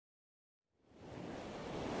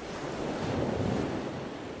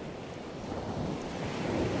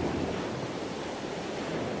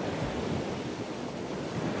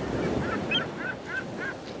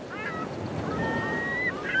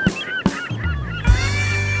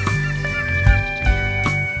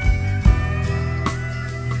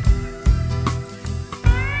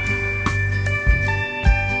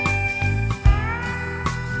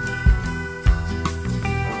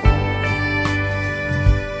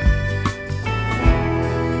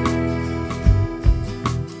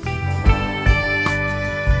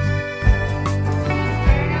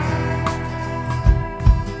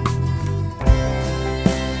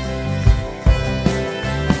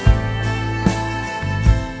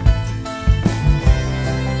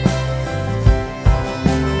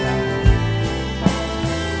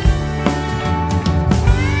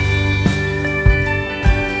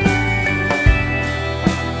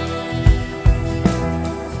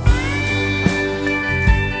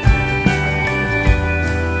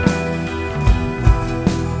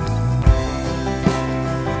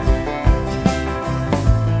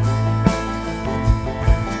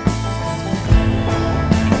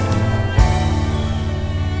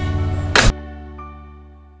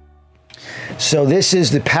So this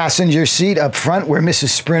is the passenger seat up front where Mrs.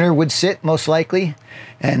 Sprinter would sit most likely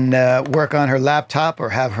and work on her laptop or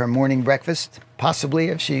have her morning breakfast, possibly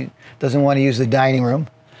if she doesn't want to use the dining room.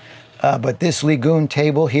 But this Lagoon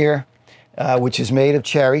table here, which is made of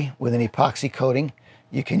cherry with an epoxy coating,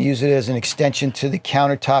 you can use it as an extension to the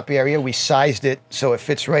countertop area. We sized it so it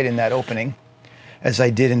fits right in that opening, as I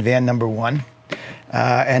did in van number 1.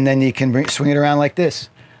 And then you can swing it around like this.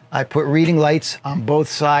 I put reading lights on both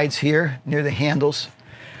sides here near the handles,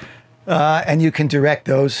 and you can direct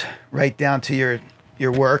those right down to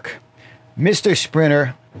your work. Mr.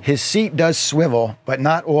 Sprinter, his seat does swivel, but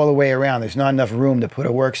not all the way around. There's not enough room to put a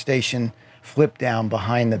workstation flip down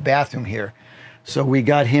behind the bathroom here. So we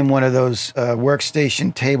got him one of those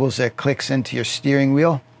workstation tables that clicks into your steering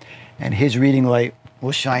wheel, and his reading light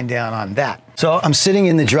will shine down on that. So I'm sitting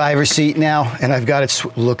in the driver's seat now, and I've got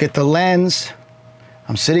it, look at the lens.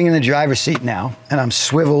 I'm sitting in the driver's seat now, and I'm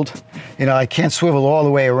swiveled. You know, I can't swivel all the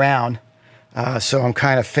way around, so I'm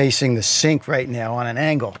kind of facing the sink right now on an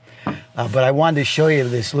angle. But I wanted to show you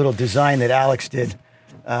this little design that Alex did.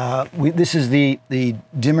 This is the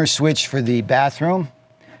dimmer switch for the bathroom,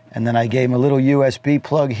 and then I gave him a little USB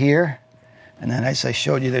plug here, and then as I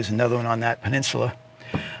showed you, there's another one on that peninsula.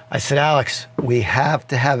 I said, Alex, we have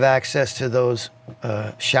to have access to those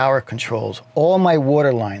shower controls. All my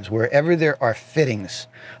water lines, wherever there are fittings,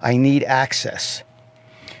 I need access.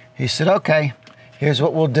 He said, okay, here's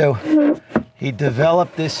what we'll do. He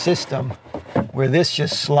developed this system where this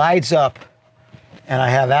just slides up and I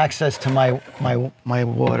have access to my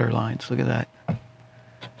water lines. Look at that.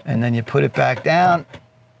 And then you put it back down.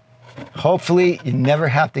 Hopefully you never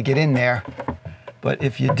have to get in there, but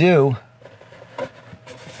if you do,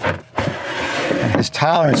 and his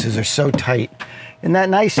tolerances are so tight. Isn't that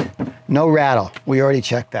nice? No rattle. We already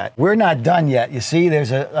checked that. We're not done yet. You see,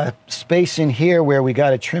 there's a space in here where we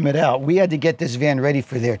got to trim it out. We had to get this van ready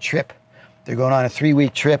for their trip. They're going on a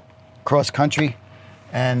 3-week trip cross country.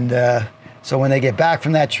 And so when they get back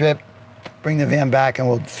from that trip, bring the van back and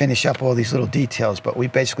we'll finish up all these little details. But we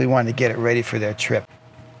basically wanted to get it ready for their trip.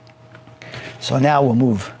 So now we'll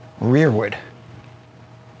move rearward.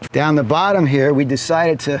 Down the bottom here, we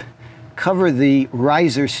decided to cover the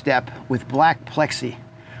riser step with black plexi.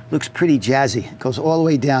 Looks pretty jazzy. It goes all the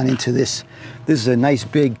way down into this. This is a nice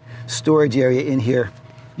big storage area in here.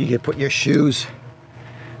 You can put your shoes,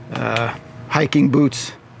 hiking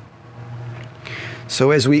boots.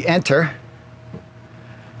 So as we enter,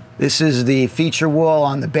 this is the feature wall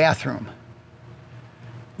on the bathroom.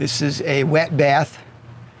 This is a wet bath,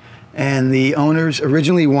 and the owners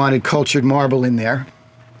originally wanted cultured marble in there.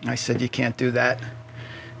 I said, you can't do that.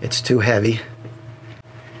 It's too heavy.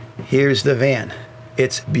 Here's the van.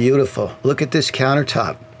 It's beautiful. Look at this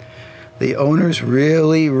countertop. The owners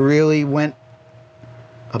really went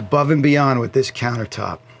above and beyond with this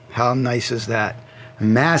countertop. How nice is that?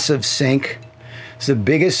 Massive sink. It's the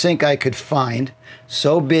biggest sink I could find.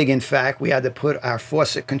 So big, in fact, we had to put our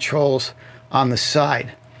faucet controls on the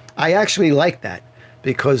side. I actually like that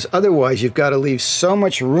because otherwise you've got to leave so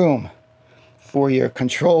much room for your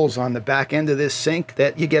controls on the back end of this sink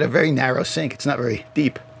that you get a very narrow sink. It's not very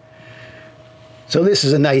deep. So this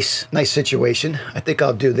is a nice situation. I think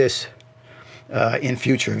I'll do this in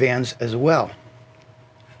future vans as well.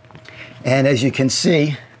 And as you can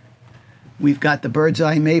see, we've got the bird's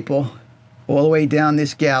eye maple all the way down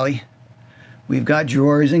this galley. We've got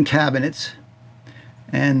drawers and cabinets,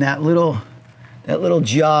 and that little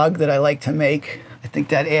jog that I like to make, I think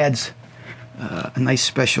that adds a nice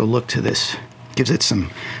special look to this. Gives it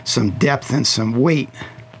some depth and some weight.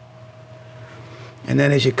 And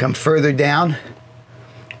then as you come further down,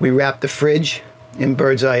 we wrap the fridge in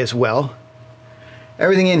bird's eye as well.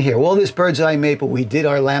 Everything in here, all this bird's eye maple, we did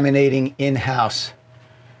our laminating in-house.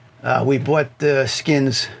 We bought the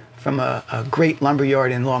skins from a great lumber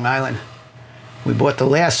yard in Long Island. We bought the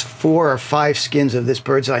last 4 or 5 skins of this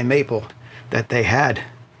bird's eye maple that they had,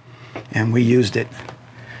 and we used it.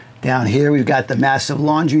 Down here we've got the massive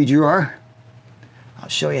laundry drawer. I'll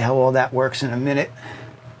show you how all that works in a minute.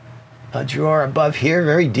 A drawer above here,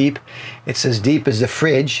 very deep. It's as deep as the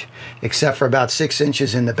fridge, except for about 6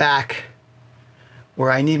 inches in the back, where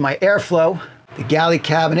I need my airflow. The galley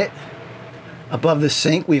cabinet. Above the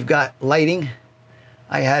sink, we've got lighting.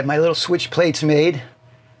 I had my little switch plates made,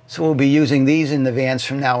 so we'll be using these in the vans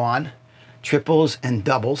from now on. Triples and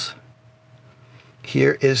doubles.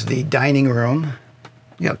 Here is the dining room.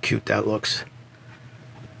 Look how cute that looks.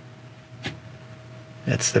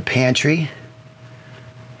 That's the pantry.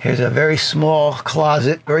 Here's a very small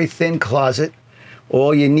closet, very thin closet.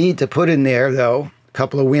 All you need to put in there, though, a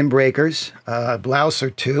couple of windbreakers, a blouse or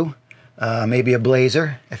two, maybe a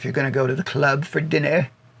blazer if you're going to go to the club for dinner.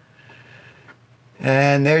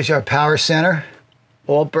 And there's our power center,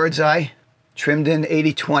 all bird's eye, trimmed in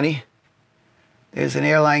 80/20. There's an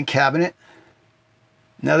airline cabinet,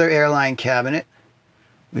 another airline cabinet.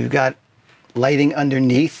 We've got lighting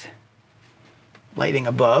underneath, lighting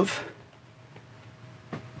above.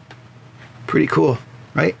 Pretty cool,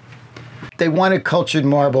 right? They wanted cultured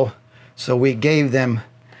marble, so we gave them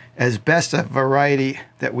as best a variety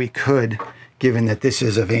that we could, given that this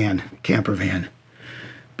is a van, camper van.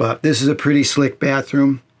 But this is a pretty slick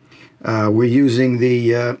bathroom. We're using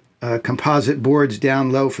the composite boards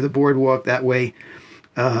down low for the boardwalk. That way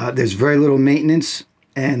there's very little maintenance,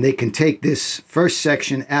 and they can take this first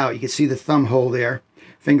section out. You can see the thumb hole there,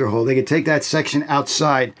 finger hole. They could take that section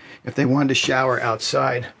outside if they wanted to shower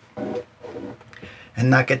outside and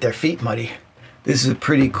not get their feet muddy. This is a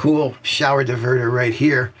pretty cool shower diverter right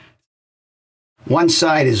here. One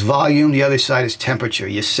side is volume, the other side is temperature.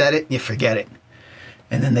 You set it, you forget it.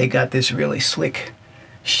 And then they got this really slick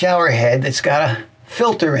shower head that's got a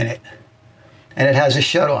filter in it. And it has a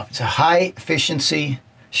shutoff. It's a high efficiency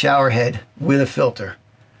shower head with a filter.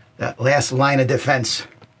 That last line of defense.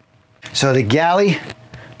 So the galley,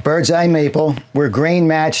 bird's eye maple, we're grain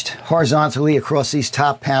matched horizontally across these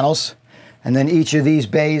top panels. And then each of these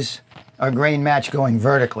bays are grain matched going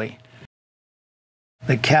vertically.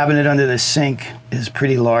 The cabinet under the sink is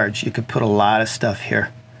pretty large. You could put a lot of stuff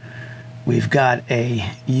here. We've got a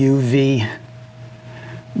UV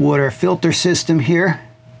water filter system here.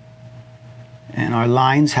 And our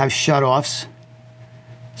lines have shutoffs.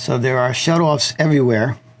 So there are shutoffs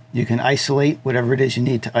everywhere. You can isolate whatever it is you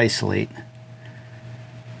need to isolate.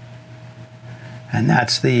 And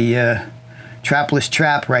that's the trapless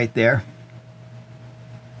trap right there.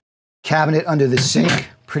 Cabinet under the sink,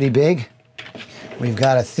 pretty big. We've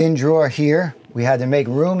got a thin drawer here. We had to make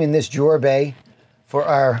room in this drawer bay for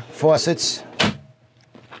our faucets.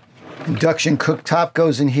 Induction cooktop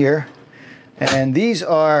goes in here. And these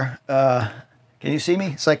are, can you see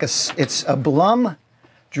me? It's a Blum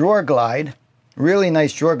drawer glide, really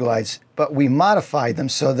nice drawer glides, but we modified them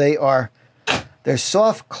so they're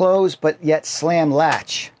soft close but yet slam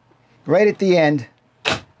latch. Right at the end,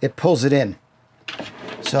 it pulls it in.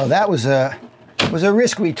 So that was a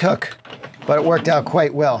risk we took, but it worked out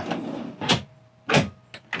quite well.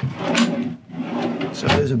 So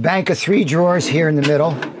there's a bank of 3 drawers here in the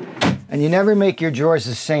middle, and you never make your drawers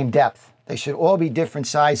the same depth. They should all be different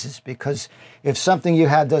sizes, because if something you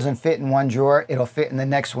have doesn't fit in one drawer, it'll fit in the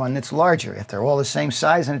next one that's larger. If they're all the same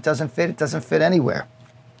size and it doesn't fit anywhere.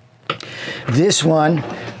 This one,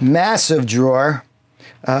 massive drawer.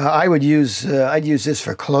 I'd use this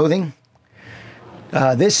for clothing.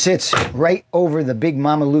 This sits right over the big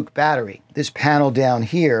Mama Luke battery. This panel down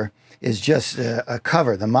here is just a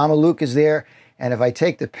cover. The Mama Luke is there, and if I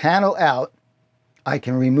take the panel out, I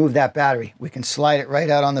can remove that battery. We can slide it right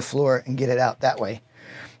out on the floor and get it out that way.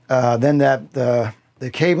 Then the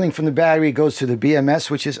cabling from the battery goes to the BMS,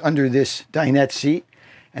 which is under this dinette seat,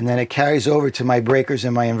 and then it carries over to my breakers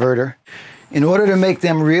and my inverter. In order to make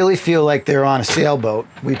them really feel like they're on a sailboat,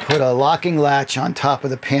 we put a locking latch on top of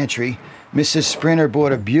the pantry. Mrs. Sprinter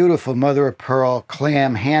bought a beautiful mother of pearl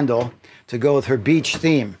clam handle to go with her beach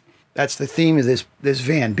theme. That's the theme of this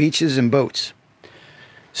van, beaches and boats.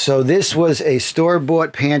 So this was a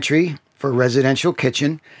store-bought pantry for residential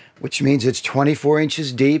kitchen, which means it's 24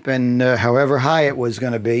 inches deep and however high it was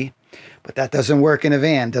going to be. But that doesn't work in a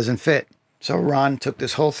van, doesn't fit. So Ron took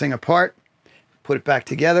this whole thing apart, put it back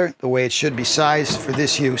together the way it should be sized for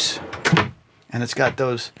this use. And it's got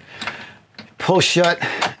those pull-shut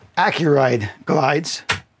Accuride glides,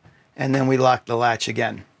 and then we lock the latch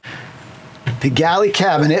again. The galley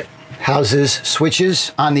cabinet houses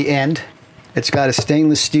switches on the end. It's got a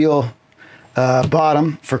stainless steel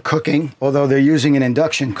bottom for cooking, although they're using an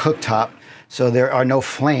induction cooktop, so there are no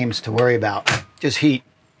flames to worry about, just heat.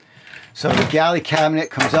 So the galley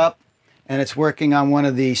cabinet comes up, and it's working on one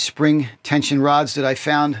of the spring tension rods that I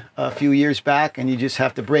found a few years back, and you just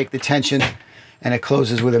have to break the tension, and it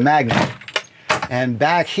closes with a magnet. And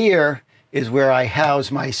back here is where I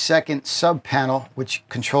house my second sub panel, which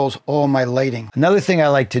controls all my lighting. Another thing I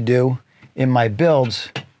like to do in my builds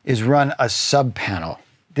is run a sub panel.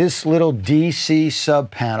 This little DC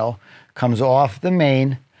sub panel comes off the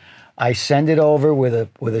main. I send it over with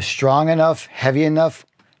a strong enough, heavy enough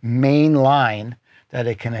main line that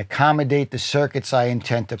it can accommodate the circuits I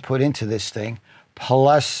intend to put into this thing,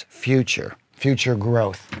 plus future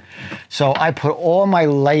growth. So I put all my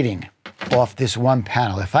lighting off this one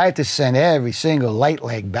panel. If I had to send every single light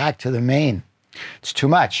leg back to the main, it's too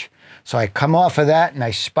much. So I come off of that and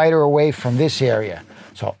I spider away from this area.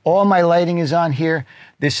 So all my lighting is on here.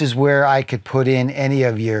 This is where I could put in any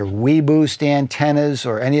of your WeBoost antennas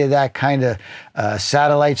or any of that kind of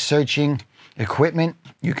satellite searching equipment.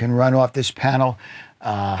 You can run off this panel.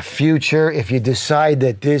 Future, if you decide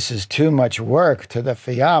that this is too much work to the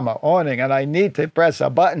Fiamma awning and I need to press a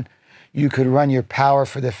button, you could run your power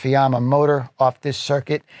for the Fiamma motor off this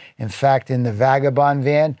circuit. In fact, in the Vagabond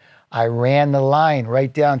van, I ran the line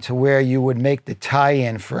right down to where you would make the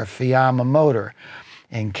tie-in for a Fiamma motor.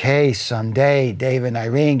 In case someday Dave and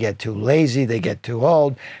Irene get too lazy, they get too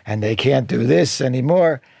old, and they can't do this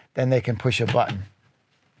anymore, then they can push a button.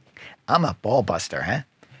 I'm a ball buster, huh?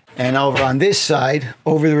 And over on this side,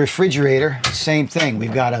 over the refrigerator, same thing.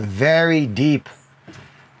 We've got a very deep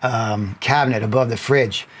cabinet above the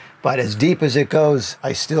fridge. But as deep as it goes,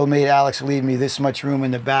 I still made Alex leave me this much room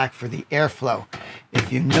in the back for the airflow.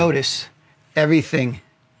 If you notice, everything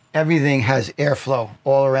has airflow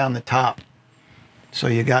all around the top. So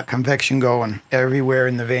you got convection going everywhere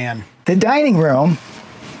in the van. The dining room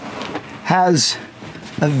has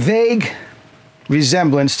a vague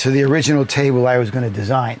resemblance to the original table I was going to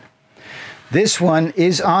design. This one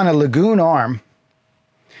is on a Lagoon arm,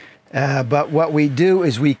 but what we do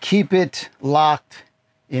is we keep it locked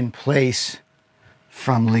in place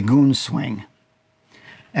from Lagoon swing.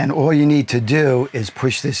 And all you need to do is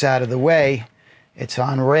push this out of the way. It's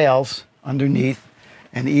on rails underneath,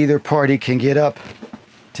 and either party can get up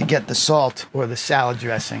to get the salt or the salad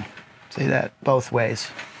dressing. Say that both ways.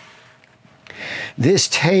 This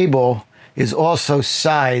table is also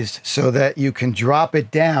sized so that you can drop it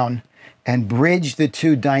down and bridge the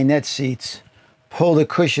two dinette seats, pull the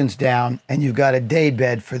cushions down, and you've got a day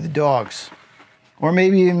bed for the dogs. Or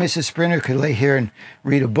maybe even Mrs. Sprinter could lay here and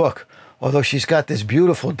read a book, although she's got this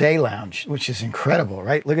beautiful day lounge, which is incredible,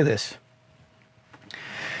 right? Look at this.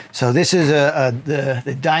 So this is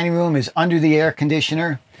the dining room is under the air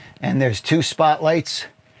conditioner, and there's two spotlights,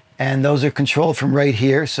 and those are controlled from right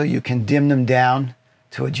here, so you can dim them down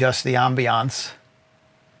to adjust the ambiance.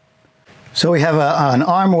 So we have an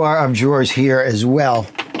armoire of drawers here as well.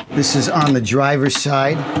 This is on the driver's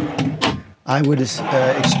side. I would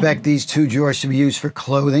expect these two drawers to be used for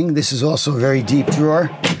clothing. This is also a very deep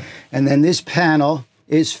drawer. And then this panel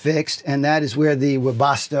is fixed, and that is where the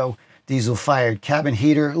Webasto diesel-fired cabin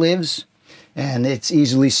heater lives. And it's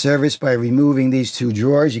easily serviced by removing these two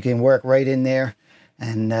drawers. You can work right in there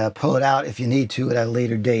and pull it out if you need to at a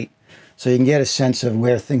later date. So you can get a sense of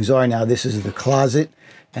where things are now. This is the closet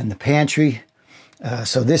and the pantry.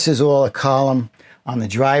 So this is all a column on the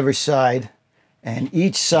driver's side. And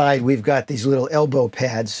each side, we've got these little elbow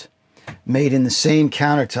pads made in the same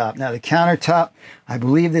countertop. Now the countertop, I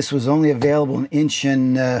believe this was only available an inch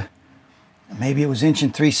and, maybe it was inch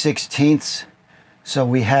and 3/16. So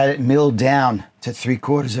we had it milled down to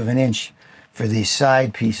 3/4 of an inch for these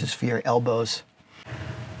side pieces for your elbows.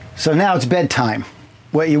 So now it's bedtime.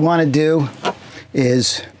 What you want to do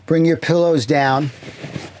is bring your pillows down.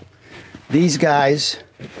 These guys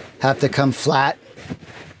have to come flat.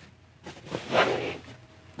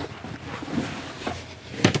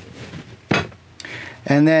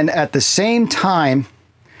 And then at the same time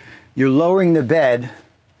you're lowering the bed,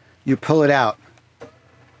 you pull it out.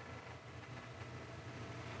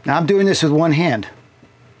 Now I'm doing this with one hand.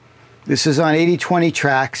 This is on 80/20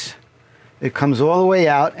 tracks. It comes all the way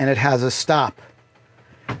out and it has a stop.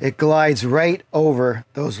 It glides right over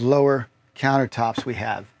those lower countertops we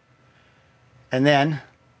have. And then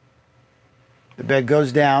the bed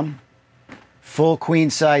goes down, full queen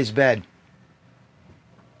size bed,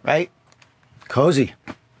 right? Cozy.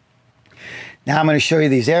 Now I'm going to show you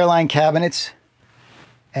these airline cabinets,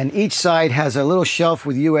 and each side has a little shelf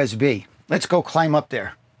with USB. Let's go climb up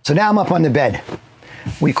there. So now I'm up on the bed.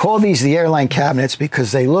 We call these the airline cabinets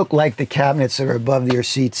because they look like the cabinets that are above your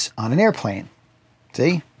seats on an airplane.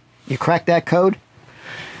 See? You crack that code?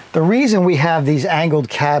 The reason we have these angled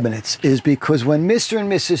cabinets is because when Mr. and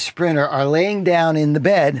Mrs. Sprinter are laying down in the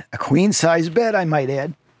bed, a queen-size bed I might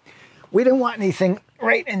add, we don't want anything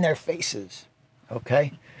right in their faces,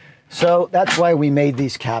 okay? So that's why we made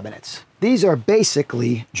these cabinets. These are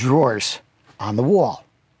basically drawers on the wall.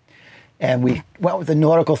 And we went with the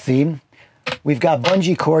nautical theme. We've got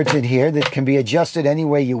bungee cords in here that can be adjusted any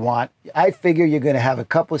way you want. I figure you're going to have a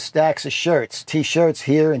couple of stacks of shirts, t-shirts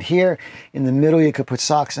here and here. In the middle, you could put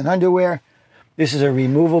socks and underwear. This is a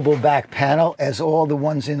removable back panel, as all the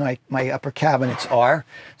ones in my upper cabinets are,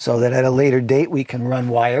 so that at a later date we can run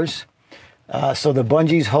wires. So the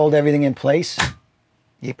bungees hold everything in place.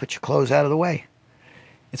 You put your clothes out of the way.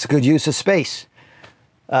 It's a good use of space.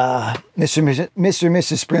 Mr. and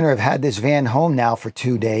Mrs. Sprinter have had this van home now for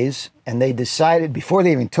 2 days, and they decided before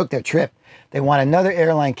they even took their trip, they want another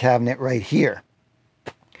airline cabinet right here.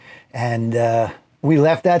 And we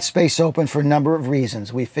left that space open for a number of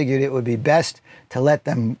reasons. We figured it would be best to let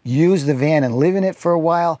them use the van and live in it for a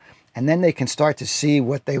while, and then they can start to see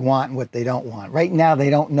what they want and what they don't want. Right now, they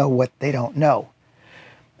don't know what they don't know.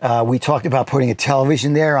 We talked about putting a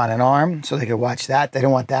television there on an arm so they could watch that. They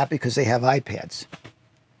don't want that because they have iPads.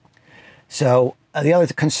 So the other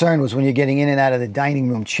concern was when you're getting in and out of the dining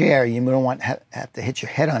room chair, you don't want to have to hit your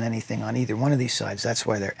head on anything on either one of these sides. That's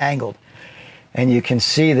why they're angled. And you can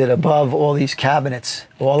see that above all these cabinets,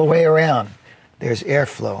 all the way around, there's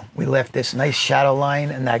airflow. We left this nice shadow line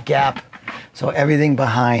and that gap, so everything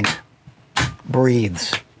behind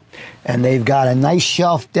breathes. And they've got a nice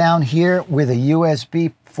shelf down here with a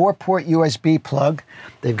USB, 4-port USB plug.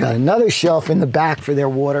 They've got another shelf in the back for their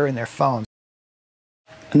water and their phones.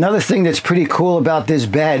 Another thing that's pretty cool about this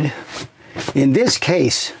bed, in this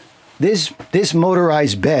case, this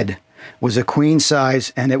motorized bed was a queen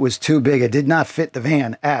size and it was too big. It did not fit the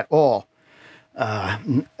van at all.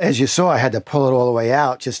 As you saw, I had to pull it all the way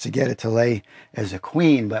out just to get it to lay as a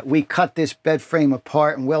queen, but we cut this bed frame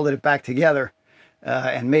apart and welded it back together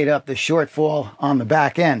and made up the shortfall on the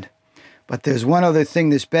back end. But there's one other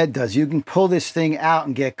thing this bed does. You can pull this thing out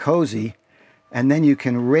and get cozy, and then you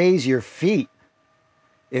can raise your feet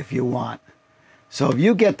if you want. So if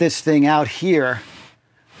you get this thing out here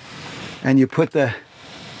and you put the,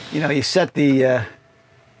 you set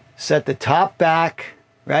the top back,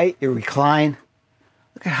 right? You recline.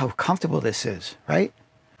 Look at how comfortable this is, right?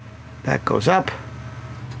 That goes up.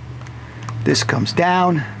 This comes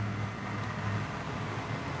down.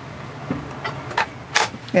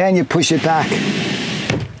 And you push it back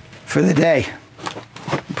for the day.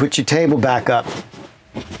 Put your table back up.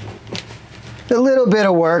 A little bit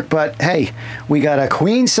of work, but hey, we got a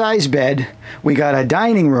queen size bed, we got a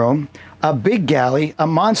dining room, a big galley, a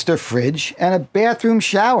monster fridge, and a bathroom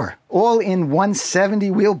shower, all in 170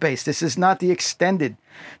 wheelbase. This is not the extended.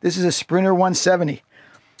 This is a Sprinter 170.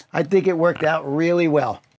 I think it worked out really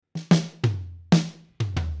well.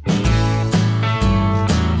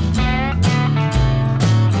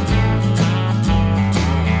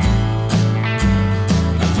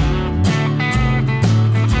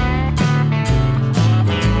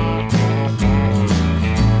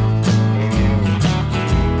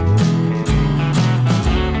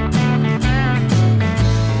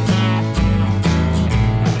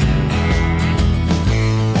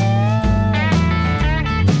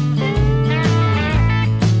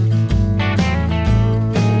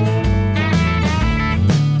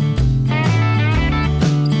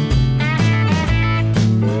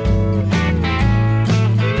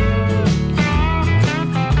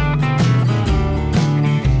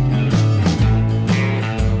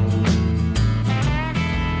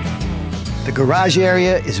 The garage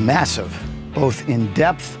area is massive, both in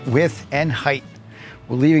depth, width, and height.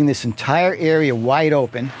 We're leaving this entire area wide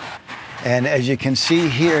open. And as you can see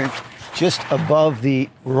here, just above the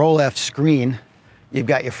roll-off screen, you've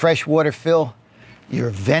got your fresh water fill, your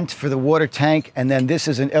vent for the water tank, and then this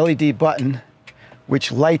is an LED button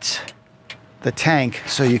which lights the tank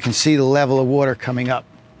so you can see the level of water coming up.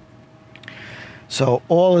 So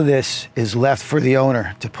all of this is left for the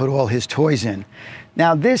owner to put all his toys in.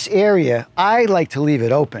 Now this area, I like to leave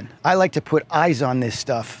it open. I like to put eyes on this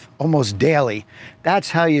stuff almost daily. That's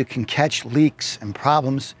how you can catch leaks and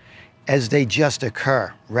problems as they just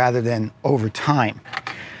occur rather than over time.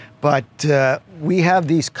 But we have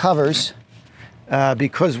these covers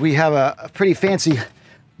because we have a pretty fancy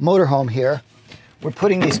motorhome here. We're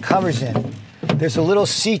putting these covers in. There's a little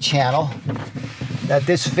C channel that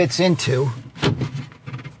this fits into.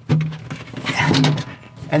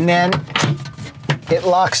 And then it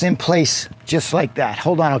locks in place just like that.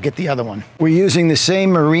 Hold on, I'll get the other one. We're using the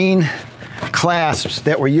same marine clasps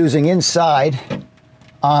that we're using inside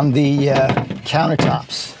on the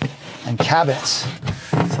countertops and cabinets.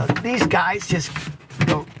 So these guys just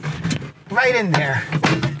go right in there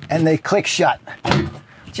and they click shut,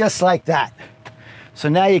 just like that. So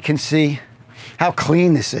now you can see how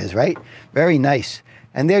clean this is, right? Very nice.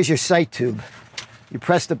 And there's your sight tube. You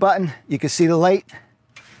press the button, you can see the light.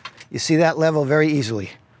 You see that level very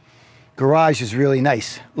easily. Garage is really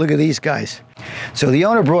nice. Look at these guys. So the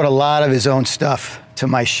owner brought a lot of his own stuff to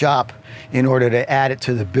my shop in order to add it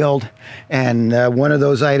to the build. And one of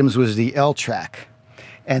those items was the L-Track.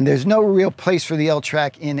 And there's no real place for the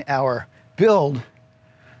L-Track in our build,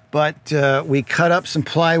 but we cut up some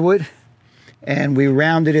plywood and we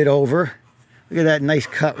rounded it over. Look at that nice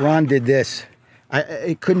cut. Ron did this.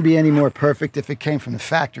 It couldn't be any more perfect if it came from the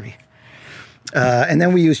factory. And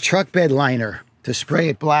then we use truck bed liner to spray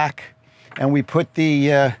it black, and we put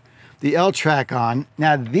the L-Track on.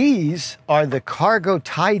 Now these are the cargo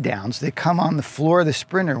tie downs that come on the floor of the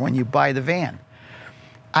Sprinter when you buy the van.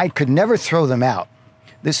 I could never throw them out.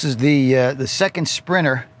 This is the second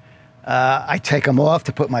Sprinter. I take them off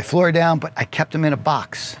to put my floor down, but I kept them in a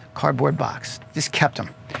box, cardboard box, just kept them.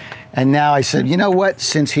 And now I said, you know what,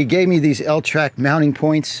 since he gave me these L-Track mounting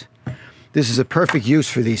points, this is a perfect use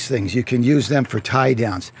for these things. You can use them for tie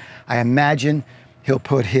downs. I imagine he'll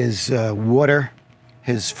put his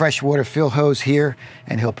his freshwater fill hose here,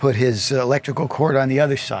 and he'll put his electrical cord on the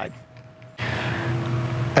other side.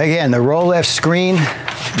 Again, the Rolex screen,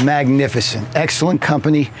 magnificent, excellent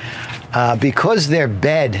company. Because their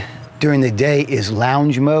bed during the day is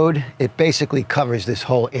lounge mode, it basically covers this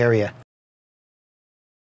whole area.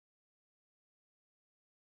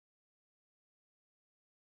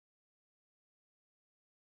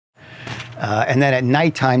 And then at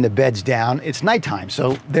nighttime, the bed's down. It's nighttime,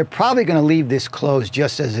 so they're probably going to leave this closed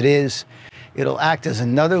just as it is. It'll act as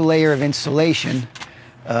another layer of insulation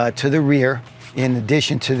to the rear, in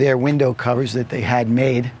addition to their window covers that they had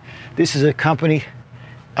made. This is a company,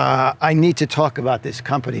 I need to talk about this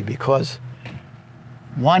company because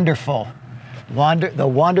wonderful, the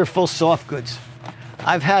wonderful soft goods.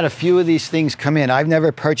 I've had a few of these things come in. I've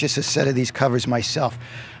never purchased a set of these covers myself.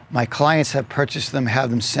 My clients have purchased them, have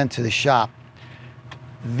them sent to the shop.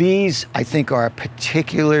 These, I think, are a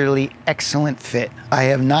particularly excellent fit. I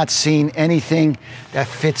have not seen anything that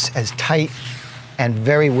fits as tight and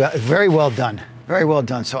very well done. Very well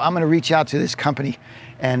done. So I'm going to reach out to this company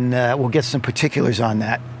and we'll get some particulars on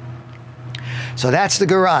that. So that's the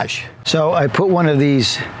garage. So I put one of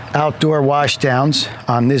these outdoor wash downs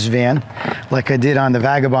on this van, like I did on the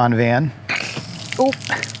Vagabond van. Oh.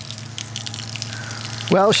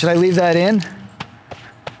 Well, should I leave that in?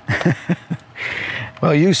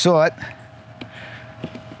 Well, you saw it.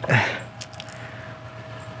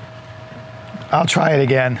 I'll try it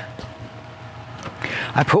again.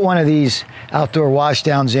 I put one of these outdoor wash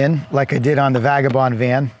downs in, like I did on the Vagabond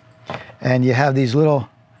van. And you have these little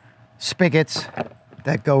spigots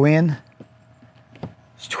that go in.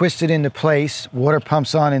 It's twisted into place. Water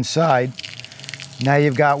pumps on inside. Now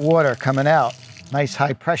you've got water coming out. Nice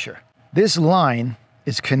high pressure. This line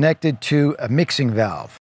is connected to a mixing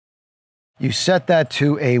valve. You set that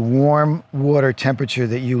to a warm water temperature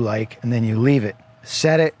that you like, and then you leave it.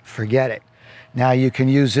 Set it, forget it. Now you can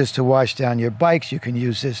use this to wash down your bikes. You can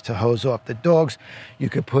use this to hose off the dogs. You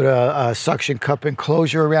could put a suction cup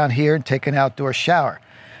enclosure around here and take an outdoor shower.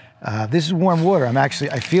 This is warm water. I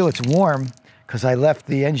feel it's warm because I left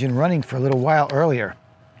the engine running for a little while earlier.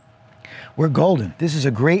 We're golden. This is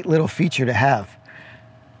a great little feature to have.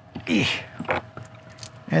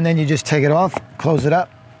 And then you just take it off, close it up,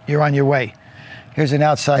 you're on your way. Here's an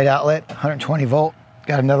outside outlet, 120 volt.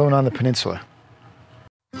 Got another one on the Peninsula.